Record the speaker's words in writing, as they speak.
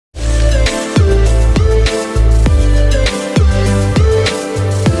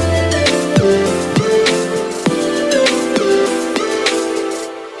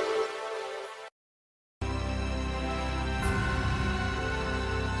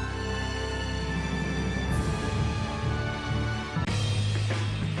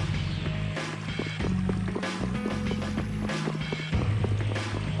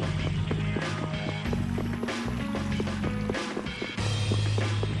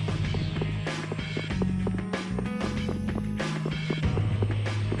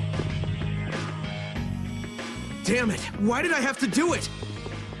Damn it! Why did I have to do it?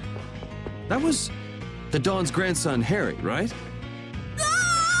 That was the Dawn's grandson, Harry, right?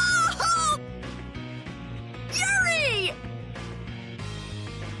 Oh! Yuri!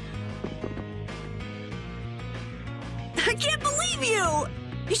 I can't believe you!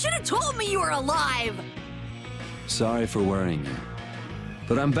 You should have told me you were alive! Sorry for worrying you.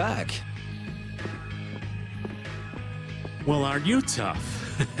 But I'm back. Well, aren't you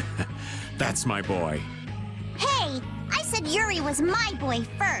tough? That's my boy. Hey, I said Yuri was my boy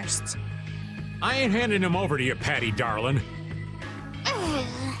first. I ain't handing him over to you, Patty darling.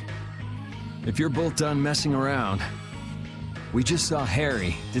 If you're both done messing around, we just saw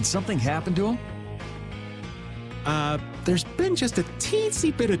Harry. Did something happen to him? There's been just a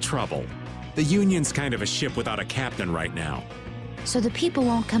teensy bit of trouble. The Union's kind of a ship without a captain right now. So the people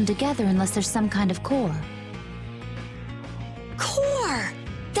won't come together unless there's some kind of core. Core!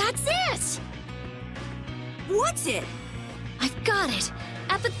 That's it! What's it? I've got it!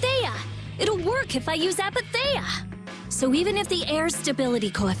 Apatheia! It'll work if I use Apatheia! So even if the air stability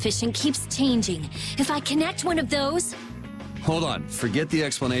coefficient keeps changing, if I connect one of those... Hold on, forget the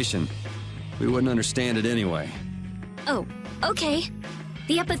explanation. We wouldn't understand it anyway. Oh, okay.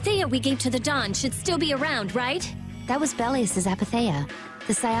 The Apatheia we gave to the Dawn should still be around, right? That was Belius's Apatheia,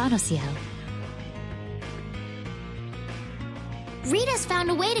 the Cyanoceal. Rita's found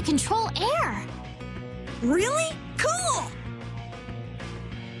a way to control air. Really? Cool!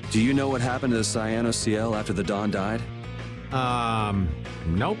 Do you know what happened to the Cyanoceal after the Dawn died?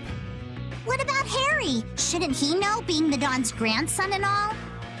 Nope. What about Harry? Shouldn't he know, being the Dawn's grandson and all?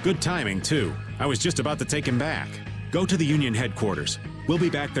 Good timing, too. I was just about to take him back. Go to the Union headquarters. We'll be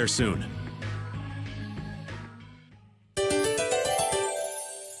back there soon.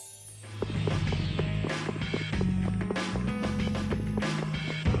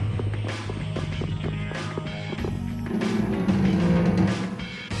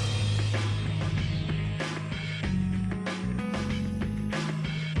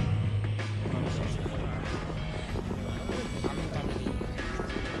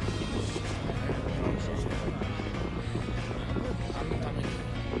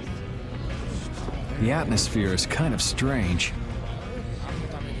 The atmosphere is kind of strange.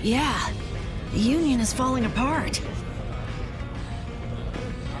 Yeah, the Union is falling apart.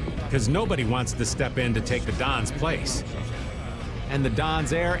 Because nobody wants to step in to take the Dawn's place. And the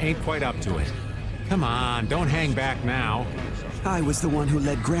Dawn's heir ain't quite up to it. Come on, don't hang back now. I was the one who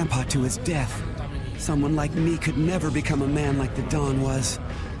led Grandpa to his death. Someone like me could never become a man like the Dawn was.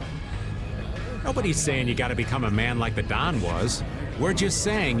 Nobody's saying you gotta become a man like the Dawn was. We're just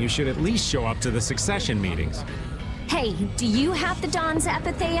saying you should at least show up to the succession meetings. Hey, do you have the Dawn's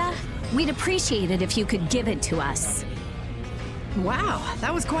Apatheia? We'd appreciate it if you could give it to us. Wow,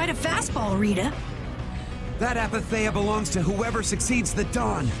 that was quite a fastball, Rita. That Apatheia belongs to whoever succeeds the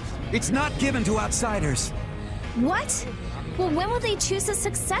Dawn. It's not given to outsiders. What? Well, when will they choose a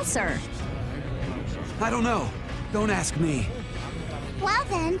successor? I don't know. Don't ask me. Well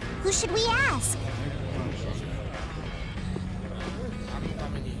then, who should we ask?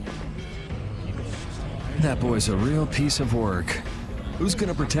 That boy's a real piece of work. Who's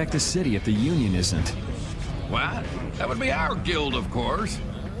gonna protect the city if the Union isn't? What? That would be our guild, of course.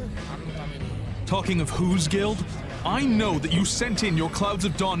 Talking of whose guild? I know that you sent in your Clouds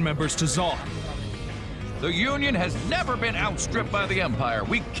of Dawn members to Zod. The Union has never been outstripped by the Empire.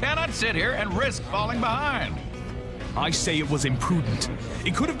 We cannot sit here and risk falling behind. I say it was imprudent.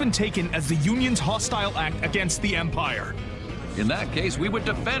 It could have been taken as the Union's hostile act against the Empire. In that case, we would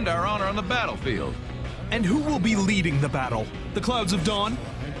defend our honor on the battlefield. And who will be leading the battle? The Clouds of Dawn?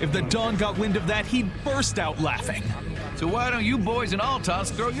 If the Dawn got wind of that, he'd burst out laughing. So why don't you boys in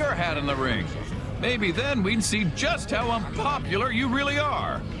Altos throw your hat in the ring? Maybe then we'd see just how unpopular you really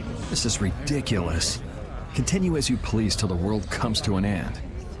are. This is ridiculous. Continue as you please till the world comes to an end.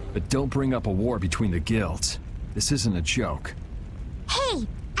 But don't bring up a war between the guilds. This isn't a joke. Hey,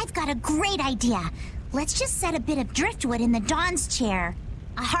 I've got a great idea. Let's just set a bit of driftwood in the Dawn's chair.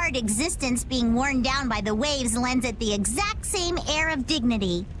 A hard existence being worn down by the waves lends it the exact same air of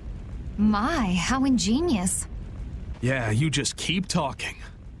dignity. My, how ingenious. Yeah, you just keep talking.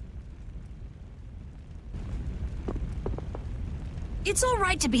 It's all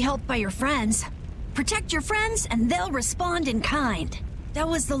right to be helped by your friends. Protect your friends and they'll respond in kind. That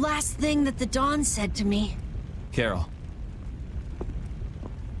was the last thing that the Dawn said to me. Karol.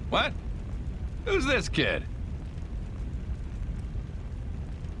 What? Who's this kid?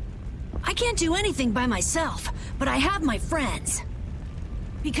 I can't do anything by myself, but I have my friends.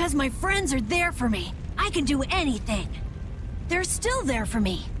 Because my friends are there for me, I can do anything. They're still there for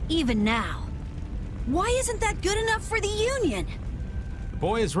me, even now. Why isn't that good enough for the Union? The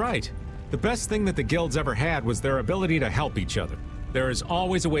boy is right. The best thing that the guilds ever had was their ability to help each other. There is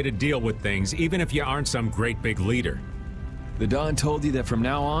always a way to deal with things, even if you aren't some great big leader. The Dawn told you that from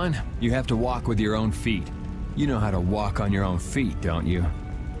now on, you have to walk with your own feet. You know how to walk on your own feet, don't you?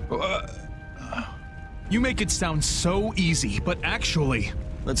 You make it sound so easy, but actually...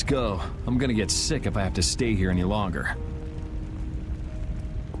 Let's go. I'm gonna get sick if I have to stay here any longer.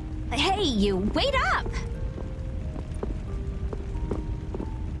 Hey, you, wait up!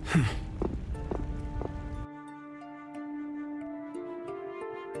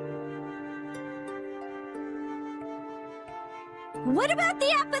 What about the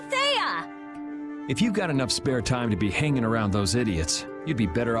Apatheia? If you got enough spare time to be hanging around those idiots, you'd be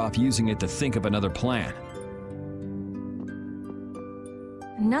better off using it to think of another plan.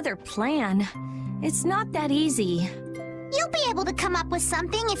 Another plan? It's not that easy. You'll be able to come up with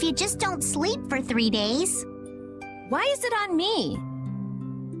something if you just don't sleep for 3 days. Why is it on me?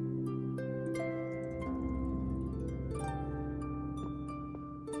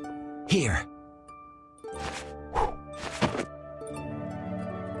 Here.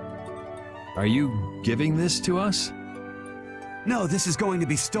 Are you giving this to us? No, this is going to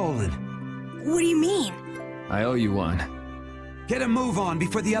be stolen. What do you mean? I owe you one. Get a move on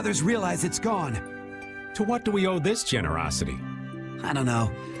before the others realize it's gone. To what do we owe this generosity? I don't know.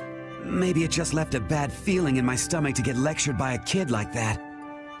 Maybe it just left a bad feeling in my stomach to get lectured by a kid like that.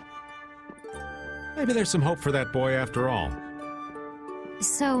 Maybe there's some hope for that boy after all.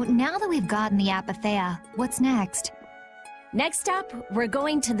 So, now that we've gotten the Apatheia, what's next? Next up, we're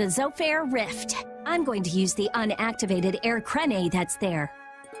going to the Zophair Rift. I'm going to use the unactivated air crene that's there.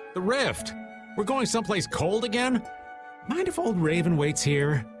 The Rift? We're going someplace cold again? Mind if old Raven waits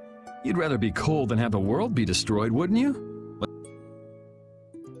here? You'd rather be cold than have the world be destroyed, wouldn't you?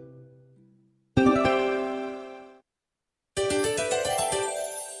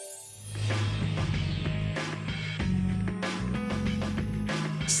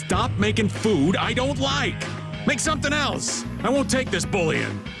 Stop making food I don't like! Make something else! I won't take this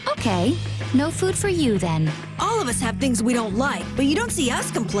bullying! Okay, no food for you then. All of us have things we don't like, but you don't see us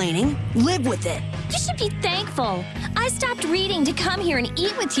complaining. Live with it. You should be thankful. I stopped reading to come here and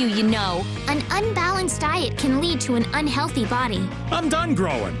eat with you, you know. An unbalanced diet can lead to an unhealthy body. I'm done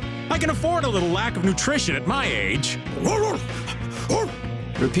growing. I can afford a little lack of nutrition at my age.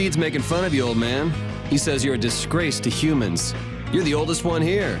 Rapide's making fun of you, old man. He says you're a disgrace to humans. You're the oldest one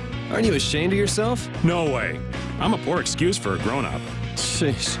here. Aren't you ashamed of yourself? No way. I'm a poor excuse for a grown-up.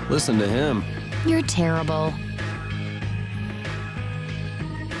 Sheesh, listen to him. You're terrible.